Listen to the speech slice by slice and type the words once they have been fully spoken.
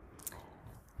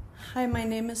Hi, my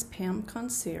name is Pam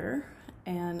Consier,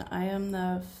 and I am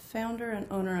the founder and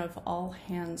owner of All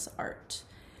Hands Art.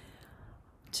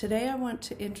 Today I want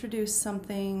to introduce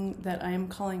something that I am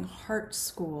calling heART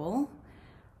School.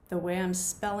 The way I'm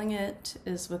spelling it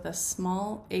is with a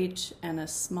small h and a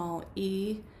small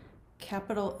e,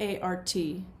 capital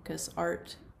A-R-T, because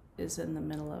art is in the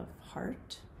middle of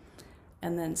heart,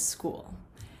 and then school.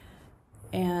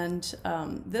 And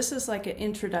this is like an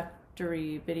introductory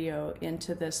video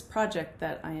into this project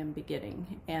that I am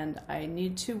beginning. And I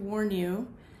need to warn you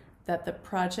that the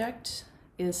project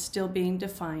is still being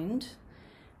defined,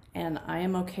 and I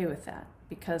am okay with that,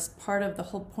 because part of the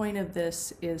whole point of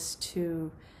this is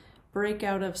to break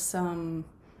out of some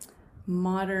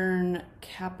modern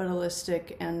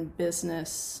capitalistic and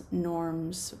business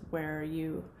norms where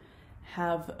you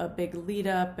have a big lead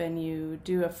up and you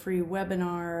do a free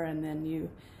webinar and then you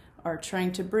are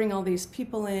trying to bring all these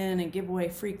people in and give away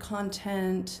free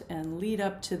content and lead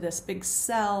up to this big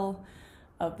sell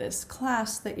of this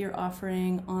class that you're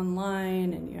offering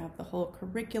online, and you have the whole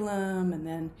curriculum, and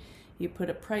then you put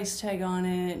a price tag on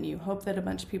it and you hope that a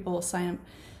bunch of people will sign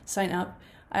up.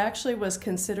 I actually was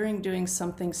considering doing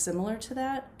something similar to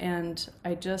that, and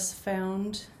I just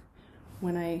found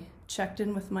when I checked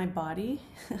in with my body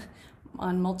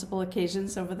on multiple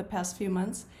occasions over the past few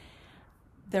months,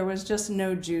 there was just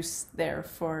no juice there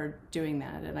for doing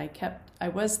that. And I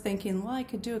was thinking, well, I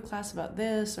could do a class about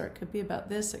this, or it could be about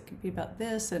this, it could be about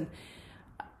this. And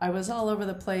I was all over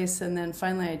the place. And then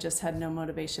finally I just had no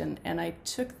motivation. And I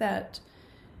took that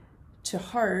to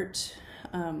heart,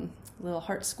 little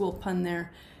heART School pun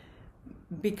there,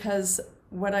 because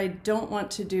what I don't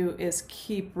want to do is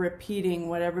keep repeating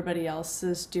what everybody else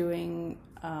is doing.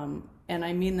 And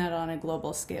I mean that on a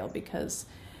global scale, because,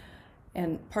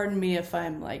 and pardon me if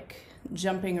I'm like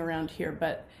jumping around here,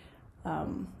 but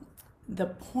the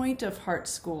point of heART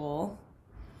School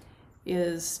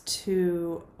is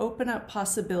to open up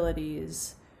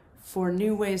possibilities for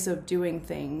new ways of doing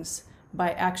things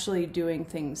by actually doing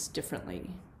things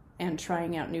differently and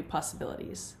trying out new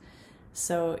possibilities.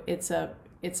 So it's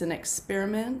an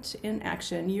experiment in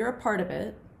action. You're a part of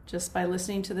it just by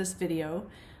listening to this video.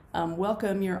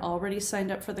 Welcome, you're already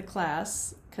signed up for the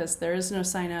class, because there is no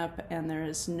sign up and there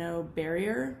is no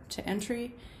barrier to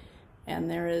entry,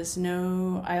 and there is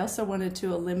no, I also wanted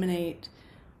to eliminate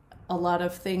a lot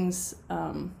of things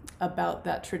about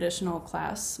that traditional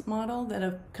class model that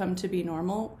have come to be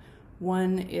normal.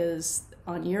 One is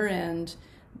on your end,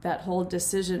 that whole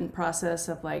decision process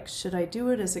of like, should I do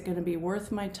it? Is it going to be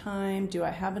worth my time? Do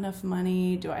I have enough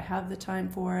money? Do I have the time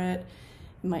for it?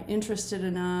 Am I interested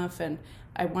enough? And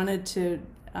I wanted to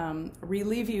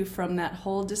relieve you from that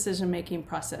whole decision-making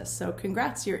process. So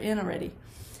congrats, you're in already.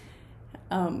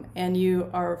 And you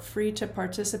are free to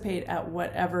participate at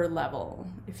whatever level.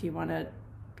 If you want to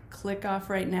click off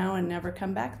right now and never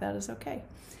come back, that is okay.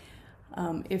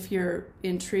 If you're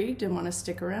intrigued and want to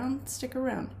stick around, stick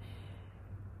around.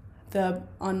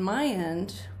 On my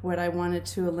end, what I wanted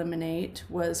to eliminate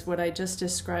was what I just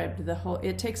described.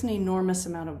 It takes an enormous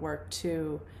amount of work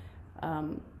to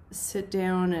sit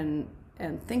down and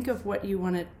think of what you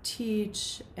want to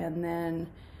teach, and then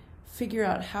figure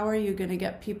out how are you going to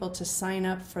get people to sign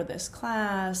up for this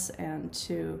class, and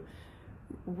to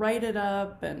write it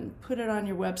up and put it on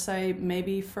your website.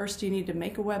 Maybe first you need to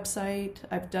make a website.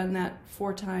 I've done that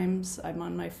 4 times. I'm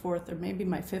on my 4th or maybe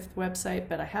my 5th website,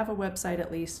 but I have a website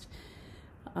at least.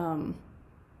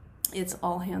 It's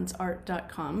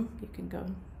allhandsart.com. You can go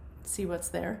see what's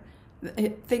there.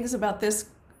 Things about this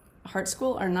heART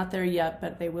School are not there yet,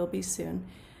 but they will be soon.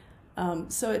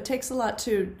 So it takes a lot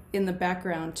in the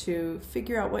background to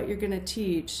figure out what you're going to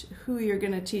teach, who you're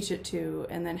going to teach it to,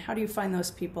 and then how do you find those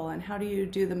people, and how do you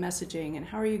do the messaging, and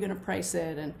how are you going to price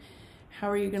it, and how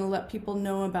are you going to let people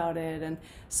know about it. And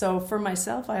so for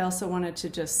myself, I also wanted to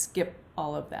just skip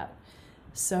all of that.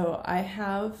 So I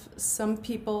have some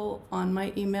people on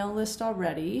my email list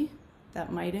already.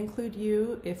 That might include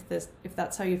you if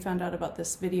that's how you found out about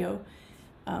this video.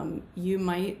 You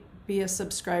might be a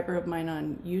subscriber of mine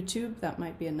on YouTube. That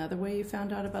might be another way you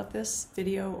found out about this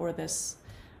video, or this.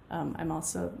 I'm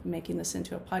also making this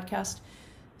into a podcast.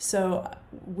 So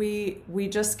we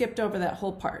just skipped over that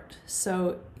whole part.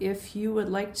 So if you would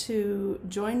like to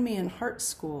join me in heART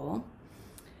School,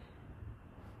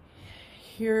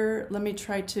 here, let me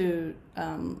try to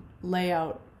lay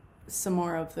out some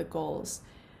more of the goals.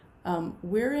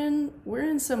 We're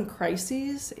in some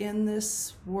crises in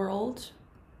this world.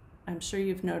 I'm sure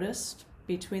you've noticed,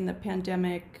 between the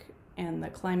pandemic and the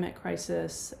climate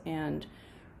crisis and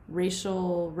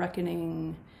racial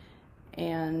reckoning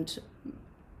and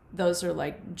those are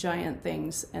like giant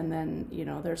things. And then,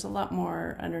 there's a lot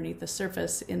more underneath the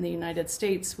surface. In the United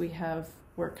States,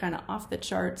 we're kind of off the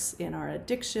charts in our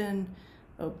addiction,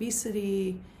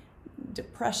 obesity,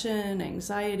 depression,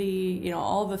 anxiety,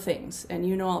 all the things. And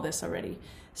you know all this already.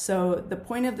 So the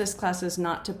point of this class is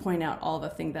not to point out all the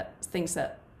things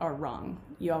that are wrong.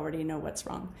 You already know what's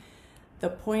wrong. The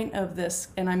point of this,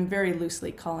 and I'm very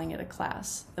loosely calling it a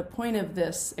class, the point of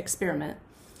this experiment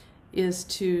is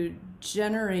to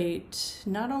generate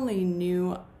not only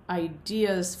new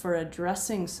ideas for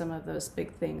addressing some of those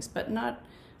big things, but not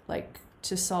like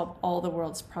to solve all the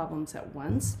world's problems at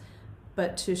once,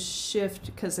 but to shift,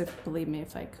 because believe me,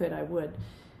 if I could, I would,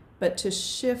 but to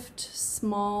shift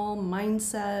small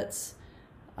mindsets,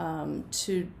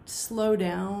 to slow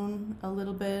down a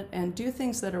little bit and do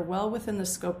things that are well within the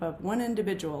scope of one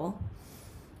individual,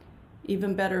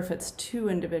 even better if it's two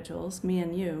individuals, me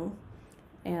and you,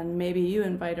 and maybe you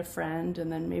invite a friend,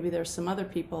 and then maybe there's some other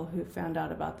people who found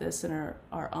out about this and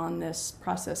are on this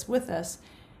process with us.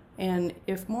 And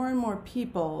if more and more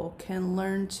people can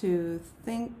learn to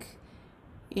think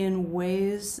in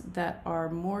ways that are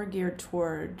more geared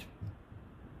toward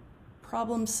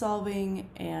problem solving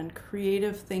and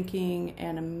creative thinking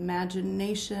and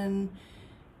imagination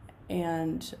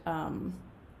and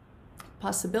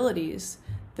possibilities,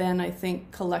 then I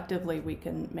think collectively we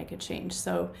can make a change.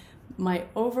 So my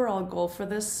overall goal for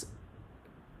this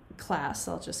class,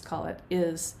 I'll just call it,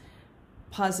 is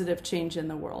positive change in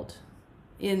the world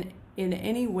in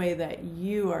any way that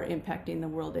you are impacting the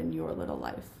world in your little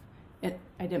life.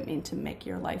 I didn't mean to make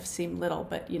your life seem little,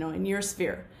 but in your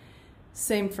sphere.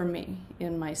 Same for me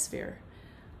in my sphere.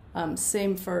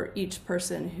 Same for each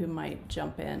person who might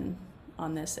jump in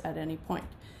on this at any point.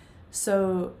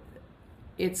 So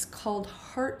it's called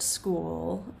heART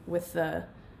School with the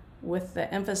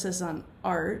emphasis on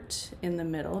art in the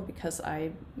middle, because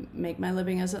I make my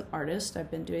living as an artist.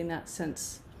 I've been doing that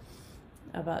since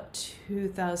about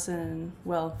 2000,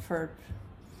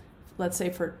 let's say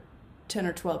for 10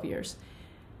 or 12 years.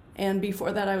 And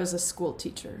before that, I was a school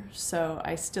teacher. So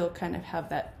I still kind of have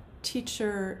that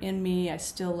teacher in me. I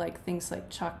still like things like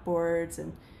chalkboards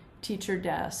and teacher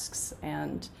desks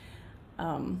and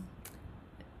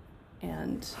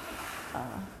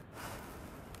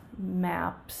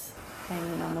maps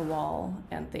hanging on the wall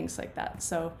and things like that.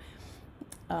 So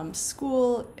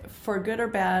school, for good or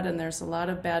bad, and there's a lot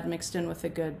of bad mixed in with the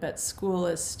good, but school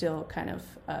is still kind of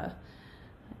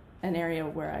an area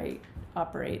where I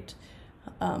operate.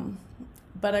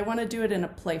 But I want to do it in a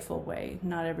playful way.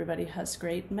 Not everybody has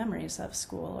great memories of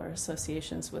school or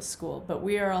associations with school, but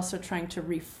we are also trying to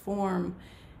reform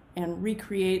and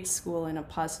recreate school in a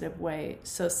positive way.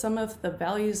 So some of the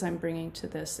values I'm bringing to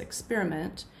this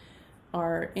experiment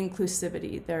are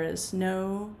inclusivity. There is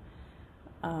no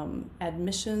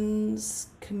admissions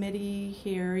committee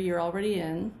here. You're already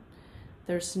in.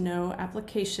 There's no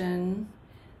application.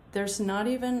 There's not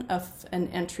even an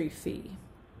entry fee.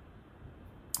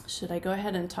 Should I go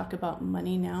ahead and talk about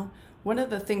money now? One of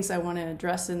the things I want to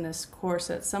address in this course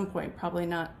at some point, probably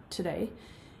not today,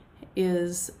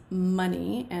 is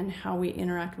money and how we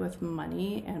interact with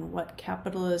money and what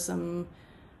capitalism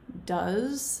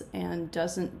does and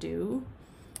doesn't do.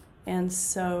 And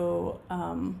so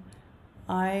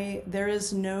there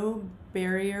is no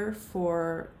barrier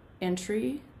for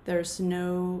entry. There's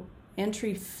no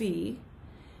entry fee.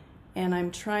 And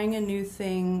I'm trying a new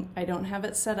thing. I don't have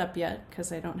it set up yet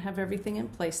because I don't have everything in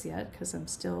place yet because I'm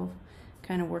still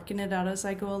kind of working it out as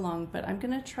I go along. But I'm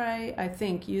going to try, I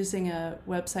think, using a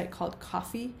website called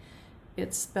Ko-fi.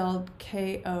 It's spelled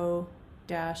Ko-fi.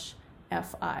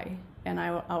 And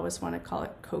I always want to call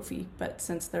it Ko-fi. But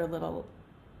since their little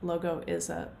logo is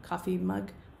a coffee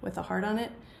mug with a heart on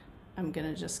it, I'm going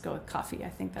to just go with Ko-fi. I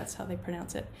think that's how they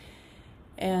pronounce it.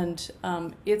 And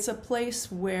it's a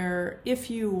place where if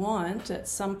you want, at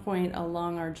some point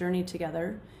along our journey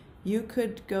together, you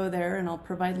could go there, and I'll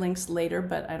provide links later,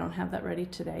 but I don't have that ready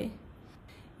today.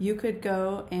 You could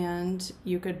go and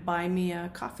you could buy me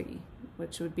a coffee,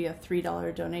 which would be a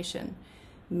 $3 donation.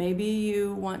 Maybe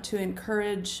you want to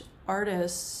encourage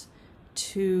artists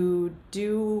to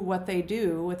do what they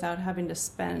do without having to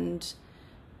spend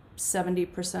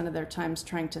 70% of their times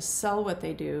trying to sell what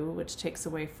they do, which takes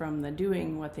away from the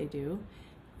doing what they do.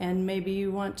 And maybe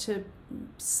you want to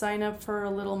sign up for a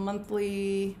little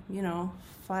monthly,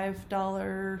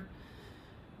 $5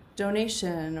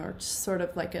 donation, or sort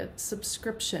of like a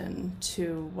subscription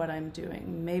to what I'm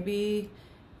doing. Maybe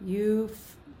you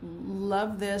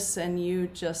love this and you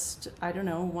just,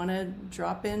 want to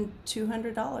drop in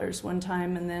 $200 one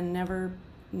time and then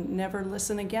never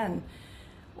listen again.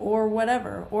 or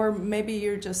whatever. Or maybe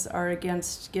you just are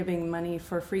against giving money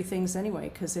for free things anyway,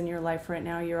 because in your life right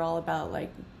now you're all about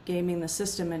like gaming the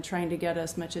system and trying to get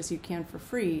as much as you can for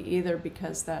free, either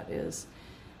because that is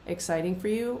exciting for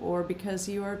you or because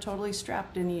you are totally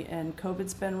strapped and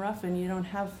COVID's been rough and you don't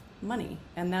have money.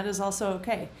 And that is also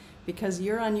okay, because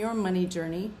you're on your money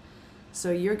journey. So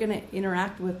you're going to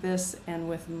interact with this and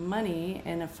with money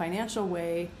in a financial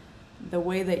way, the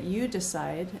way that you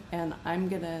decide. And I'm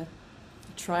going to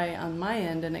try on my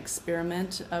end an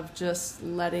experiment of just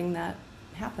letting that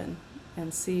happen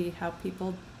and see how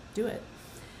people do it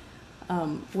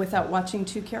without watching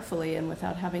too carefully and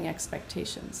without having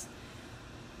expectations.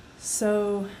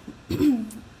 So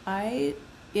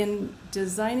in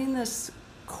designing this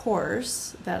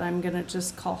course that I'm going to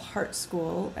just call heART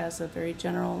School as a very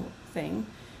general thing,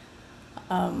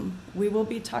 we will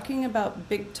be talking about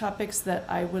big topics that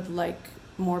I would like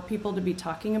more people to be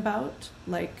talking about,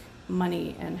 like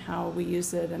money and how we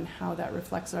use it and how that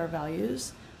reflects our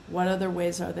values. What other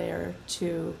ways are there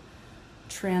to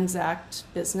transact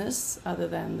business other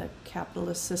than the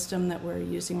capitalist system that we're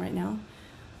using right now?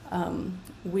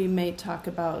 We may talk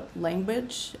about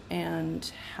language and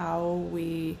how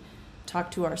we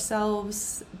talk to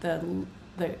ourselves, the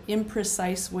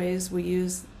imprecise ways we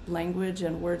use language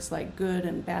and words like good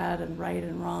and bad and right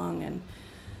and wrong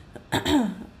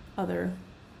and other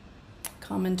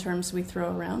common terms we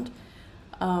throw around.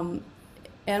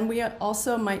 And we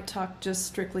also might talk just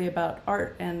strictly about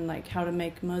art and like how to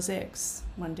make mosaics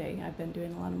one day. I've been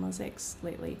doing a lot of mosaics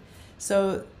lately.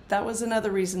 So that was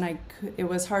another reason it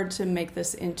was hard to make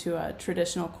this into a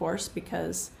traditional course,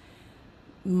 because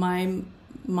my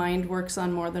mind works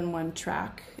on more than one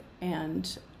track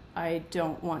and I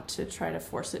don't want to try to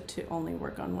force it to only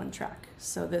work on one track.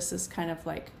 So this is kind of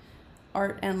like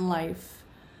art and life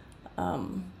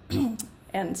and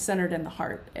centered in the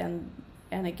heart. And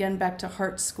again, back to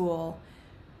heART School,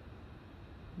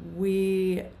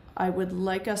 I would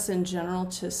like us in general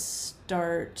to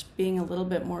start being a little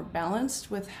bit more balanced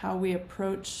with how we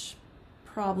approach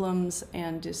problems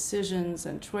and decisions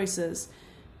and choices,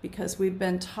 because we've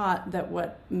been taught that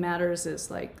what matters is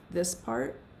like this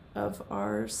part of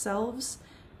ourselves.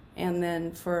 And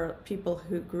then for people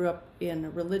who grew up in a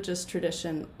religious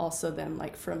tradition, also then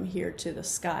like from here to the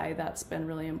sky, that's been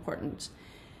really important.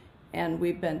 And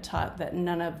we've been taught that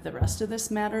none of the rest of this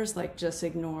matters, like just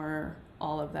ignore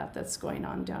all of that that's going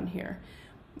on down here.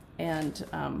 And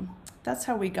that's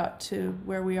how we got to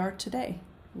where we are today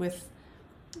with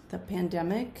the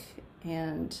pandemic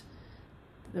and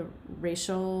the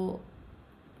racial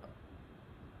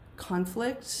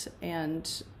conflict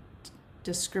and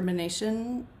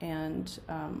discrimination and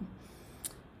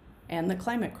the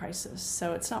climate crisis.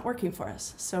 So it's not working for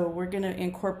us. So we're going to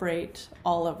incorporate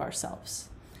all of ourselves.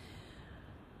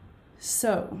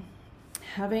 So,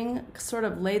 having sort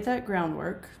of laid that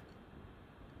groundwork,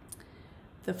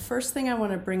 the first thing I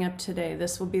want to bring up today,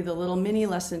 this will be the little mini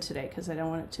lesson today because I don't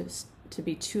want it to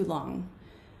be too long.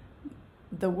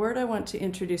 The word I want to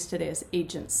introduce today is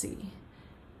agency.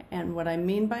 And what I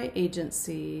mean by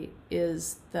agency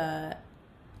is the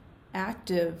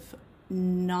active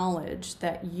knowledge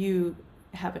that you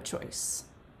have a choice.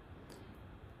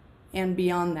 And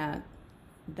beyond that,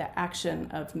 the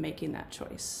action of making that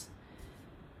choice.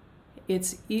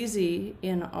 It's easy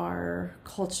in our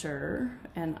culture,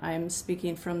 and I'm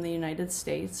speaking from the United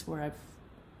States where I've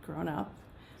grown up.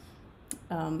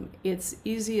 It's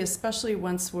easy, especially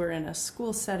once we're in a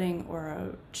school setting or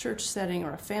a church setting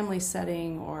or a family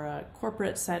setting or a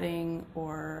corporate setting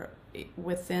or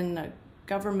within a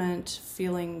government,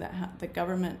 feeling that the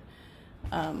government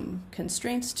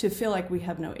constraints, to feel like we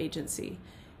have no agency.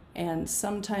 And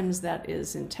sometimes that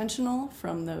is intentional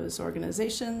from those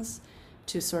organizations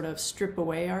to sort of strip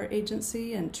away our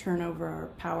agency and turn over our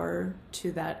power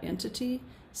to that entity.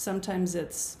 Sometimes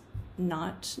it's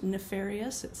not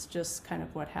nefarious, it's just kind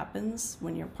of what happens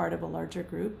when you're part of a larger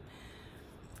group.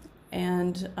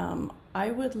 And I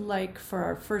would like for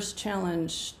our first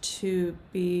challenge to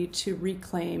be to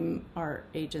reclaim our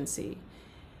agency.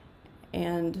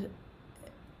 And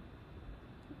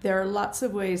there are lots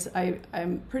of ways.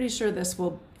 I'm pretty sure this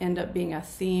will end up being a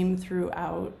theme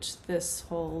throughout this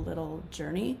whole little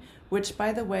journey, which,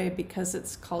 by the way, because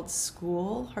it's called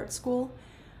heART School,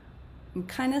 I'm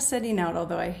kind of setting out,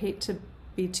 although I hate to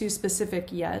be too specific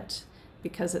yet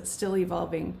because it's still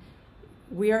evolving.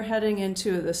 We are heading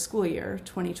into the school year,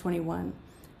 2021.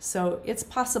 So it's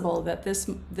possible that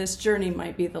this journey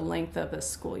might be the length of a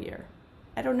school year.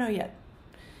 I don't know yet.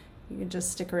 You can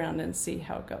just stick around and see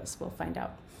how it goes. We'll find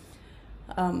out.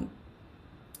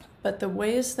 But the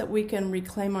ways that we can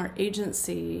reclaim our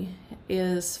agency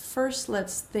is, first,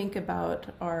 let's think about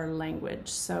our language.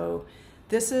 So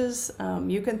this is,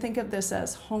 you can think of this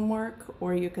as homework,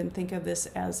 or you can think of this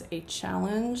as a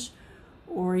challenge,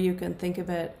 or you can think of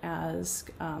it as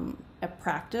a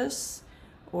practice,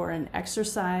 or an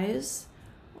exercise,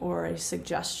 or a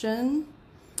suggestion.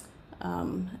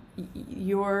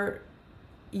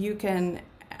 You can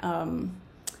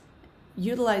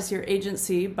utilize your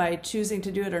agency by choosing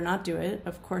to do it or not do it.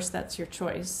 Of course, that's your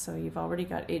choice, so you've already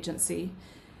got agency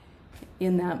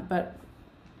in that.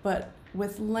 But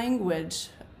with language,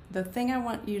 the thing I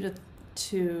want you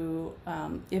to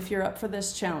if you're up for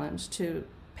this challenge, to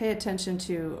pay attention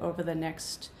to over the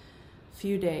next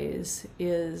few days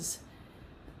is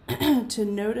to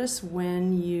notice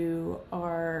when you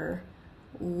are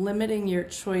limiting your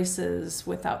choices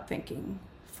without thinking.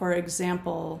 For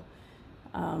example,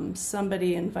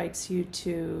 somebody invites you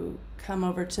to come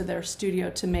over to their studio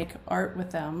to make art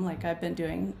with them, like I've been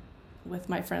doing with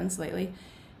my friends lately.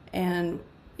 And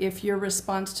if your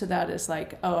response to that is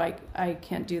like, oh, I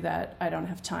can't do that, I don't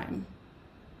have time.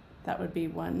 That would be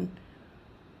one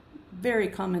very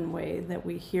common way that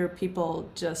we hear people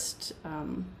just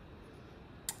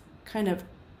kind of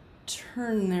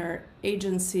turn their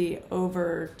agency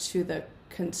over to the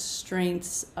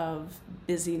constraints of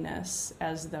busyness,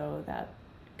 as though that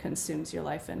consumes your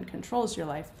life and controls your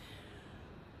life.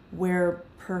 Where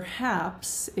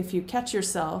perhaps if you catch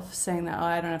yourself saying that, oh,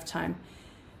 I don't have time,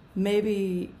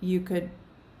 maybe you could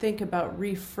think about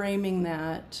reframing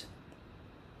that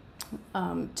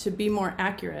to be more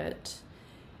accurate,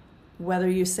 whether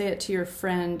you say it to your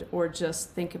friend or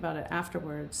just think about it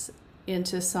afterwards,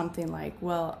 into something like,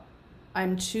 well,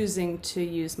 I'm choosing to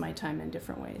use my time in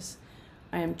different ways.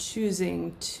 I am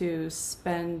choosing to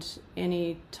spend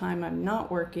any time I'm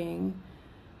not working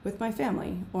with my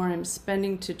family, or I'm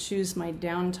choose my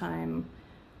downtime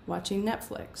watching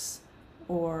Netflix,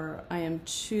 or I am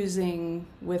choosing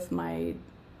with my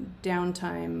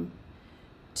downtime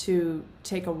to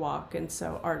take a walk, and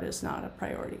so art is not a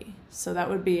priority. So that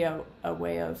would be a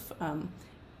way of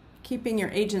keeping your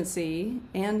agency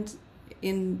and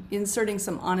inserting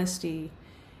some honesty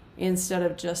instead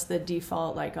of just the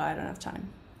default, like, oh, I don't have time.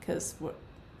 Because what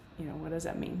does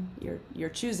that mean? You're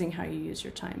choosing how you use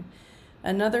your time.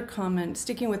 Another comment,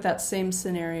 sticking with that same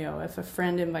scenario, if a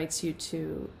friend invites you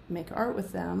to make art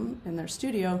with them in their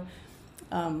studio,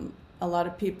 a lot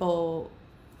of people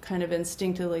kind of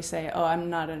instinctively say, oh, I'm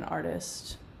not an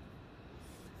artist.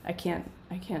 I can't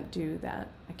do that.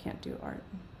 I can't do art.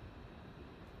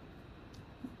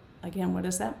 Again, what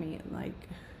does that mean? Like,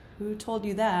 who told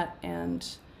you that, and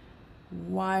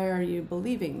why are you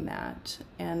believing that?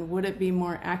 And would it be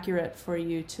more accurate for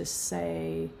you to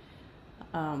say,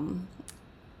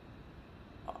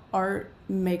 art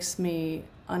makes me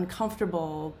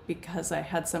uncomfortable because I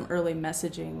had some early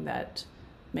messaging that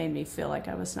made me feel like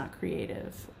I was not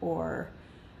creative, or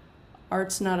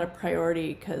art's not a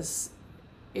priority because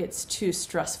it's too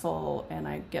stressful and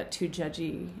I get too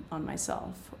judgy on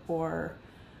myself, or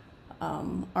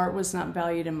art was not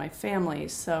valued in my family,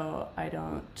 so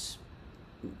I'm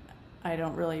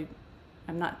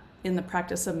not in the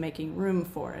practice of making room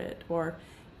for it. Or,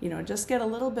 just get a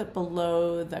little bit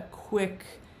below the quick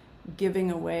giving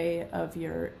away of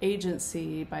your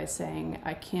agency by saying,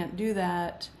 I can't do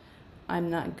that,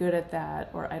 I'm not good at that,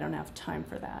 or I don't have time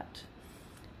for that.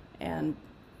 And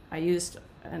I used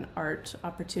an art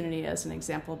opportunity as an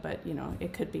example, but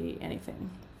it could be anything.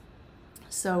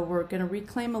 So we're going to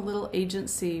reclaim a little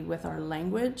agency with our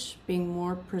language, being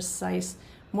more precise,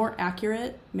 more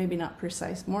accurate, maybe not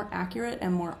precise, more accurate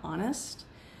and more honest,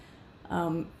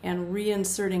 and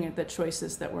reinserting the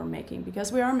choices that we're making,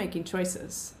 because we are making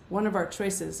choices. One of our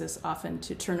choices is often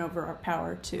to turn over our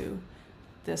power to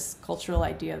this cultural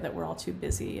idea that we're all too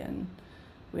busy and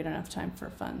we don't have time for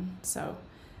fun. So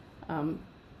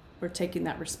we're taking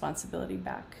that responsibility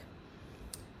back.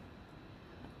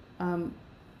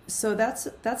 So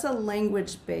that's a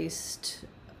language-based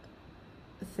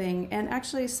thing. And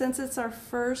actually, since it's our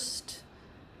first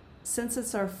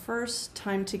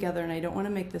time together, and I don't want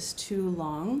to make this too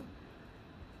long,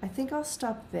 I think I'll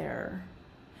stop there.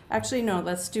 Actually, no,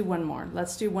 let's do one more.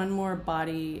 Let's do one more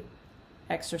body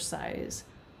exercise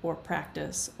or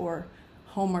practice or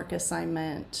homework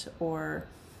assignment or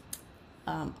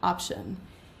option.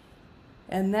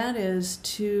 And that is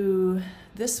to,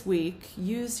 this week,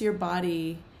 use your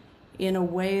body in a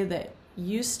way that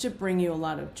used to bring you a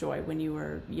lot of joy when you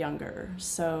were younger.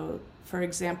 So, for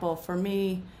example, for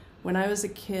me, when I was a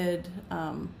kid,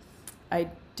 I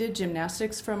did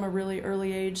gymnastics from a really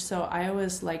early age, so I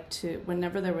always liked to,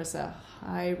 whenever there was a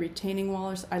high retaining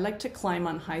wall, I like to climb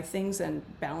on high things and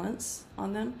balance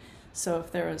on them. So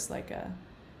if there was like a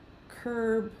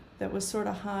curb that was sort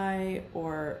of high,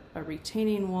 or a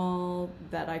retaining wall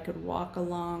that I could walk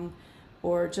along,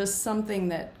 or just something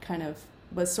that kind of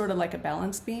was sort of like a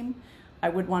balance beam, I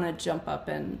would want to jump up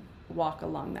and walk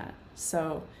along that.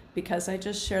 So because I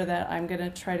just share that, I'm going to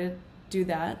try to do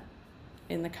that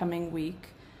in the coming week.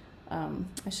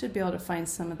 I should be able to find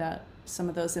some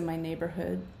of those in my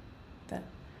neighborhood that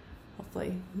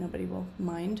hopefully nobody will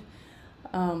mind.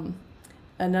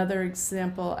 Another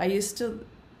example, I used to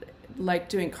like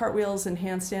doing cartwheels and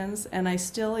handstands, and I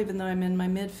still, even though I'm in my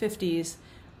mid-50s,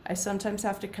 I sometimes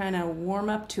have to kind of warm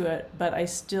up to it, but I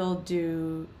still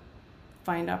do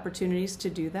find opportunities to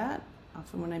do that,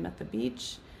 often when I'm at the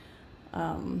beach.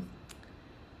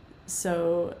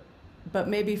 But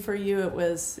maybe for you it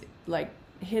was like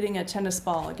hitting a tennis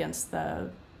ball against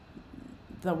the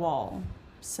wall.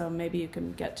 So maybe you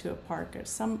can get to a park, or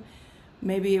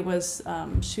maybe it was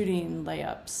shooting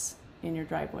layups in your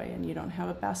driveway, and you don't have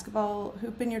a basketball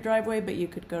hoop in your driveway, but you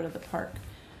could go to the park.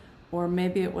 Or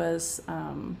maybe it was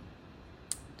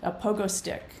a pogo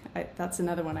stick. That's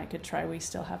another one I could try. We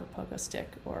still have a pogo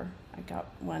stick, or I got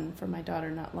one for my daughter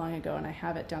not long ago, and I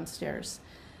have it downstairs.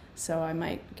 So I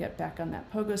might get back on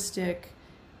that pogo stick.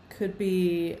 Could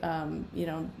be, what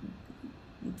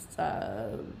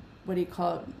do you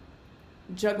call it?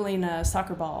 Juggling a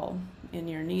soccer ball in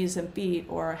your knees and feet,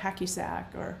 or a hacky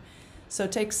sack. So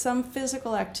take some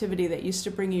physical activity that used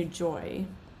to bring you joy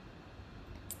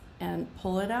and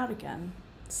pull it out again.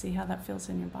 See how that feels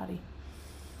in your body.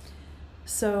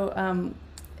 So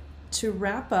to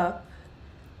wrap up,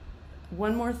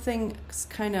 one more thing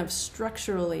kind of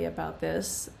structurally about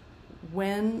this.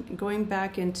 When going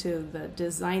back into the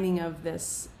designing of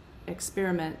this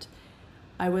experiment,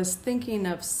 I was thinking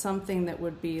of something that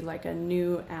would be like a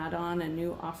new add-on, a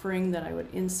new offering that I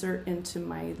would insert into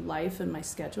my life and my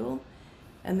schedule.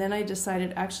 And then I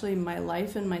decided, actually, my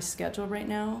life and my schedule right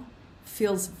now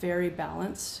feels very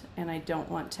balanced, and I don't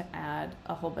want to add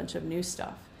a whole bunch of new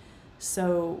stuff.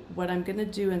 So what I'm going to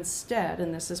do instead,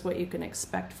 and this is what you can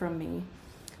expect from me,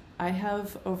 I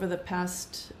have over the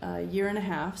past year and a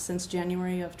half, since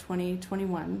January of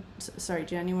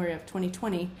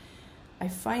 2020, I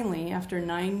finally, after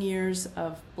 9 years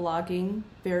of blogging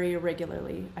very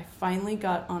irregularly, I finally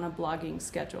got on a blogging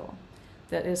schedule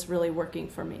that is really working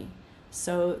for me.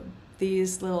 So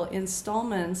these little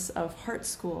installments of heART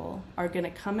School are going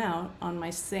to come out on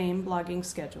my same blogging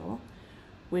schedule,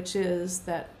 which is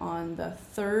that on the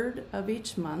 3rd of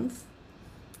each month,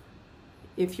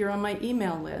 if you're on my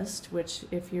email list, which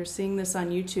if you're seeing this on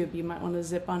YouTube, you might want to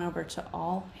zip on over to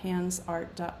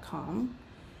allhandsart.com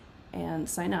and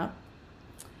sign up.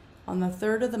 On the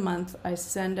 3rd of the month, I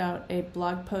send out a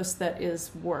blog post that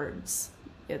is words.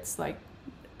 It's like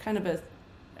kind of a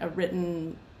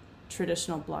written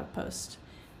traditional blog post,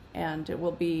 and it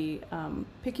will be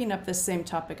picking up the same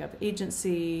topic of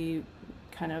agency,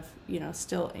 kind of,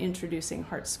 still introducing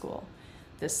heART School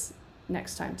this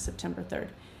next time, September 3rd.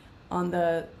 On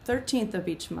the 13th of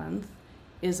each month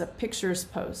is a pictures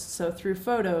post. So through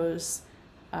photos,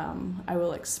 I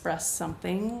will express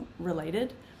something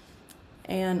related.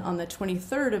 And on the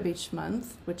 23rd of each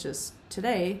month, which is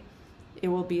today, it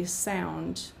will be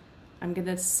sound. I'm going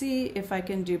to see if I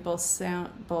can do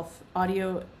both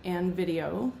audio and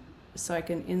video. So I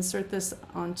can insert this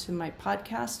onto my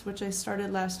podcast, which I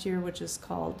started last year, which is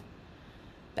called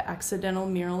the Accidental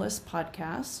Muralist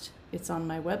Podcast. It's on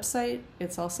my website.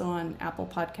 It's also on Apple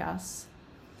Podcasts,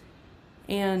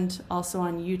 and also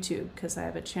on YouTube, because I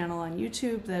have a channel on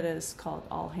YouTube that is called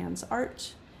All Hands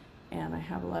Art, and I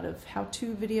have a lot of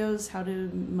how-to videos, how to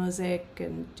mosaic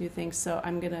and do things. So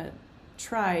I'm going to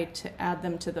try to add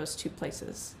them to those two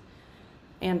places,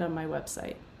 and on my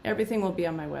website. Everything will be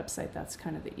on my website. That's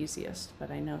kind of the easiest,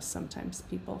 but I know sometimes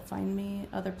people find me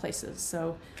other places.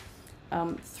 So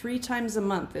 3 times a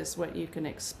month is what you can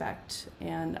expect,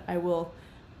 and I will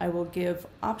give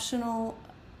optional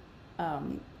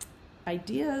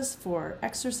ideas for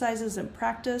exercises and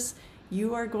practice.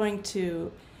 You are going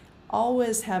to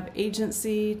always have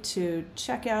agency to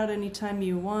check out anytime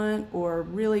you want, or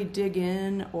really dig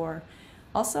in, or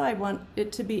also I want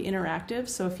it to be interactive.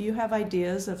 So if you have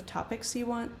ideas of topics you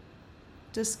want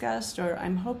discussed, or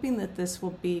I'm hoping that this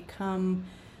will become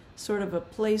sort of a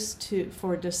place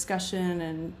for discussion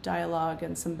and dialogue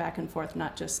and some back and forth,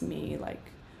 not just me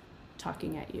like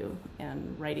talking at you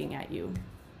and writing at you.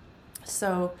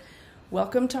 So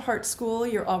welcome to heART School.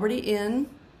 You're already in.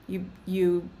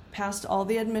 You passed all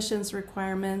the admissions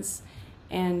requirements,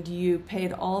 and you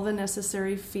paid all the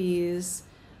necessary fees.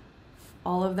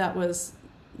 All of that was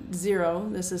zero.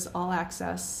 This is all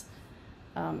access.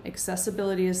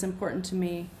 Accessibility is important to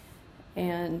me,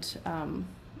 and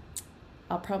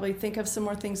I'll probably think of some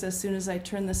more things as soon as I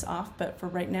turn this off, but for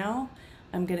right now,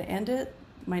 I'm going to end it.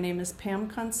 My name is Pam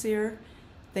Consier.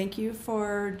 Thank you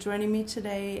for joining me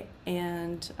today,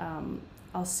 and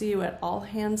I'll see you at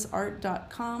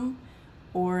allhandsart.com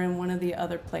or in one of the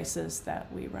other places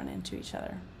that we run into each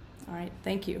other. All right,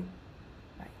 thank you.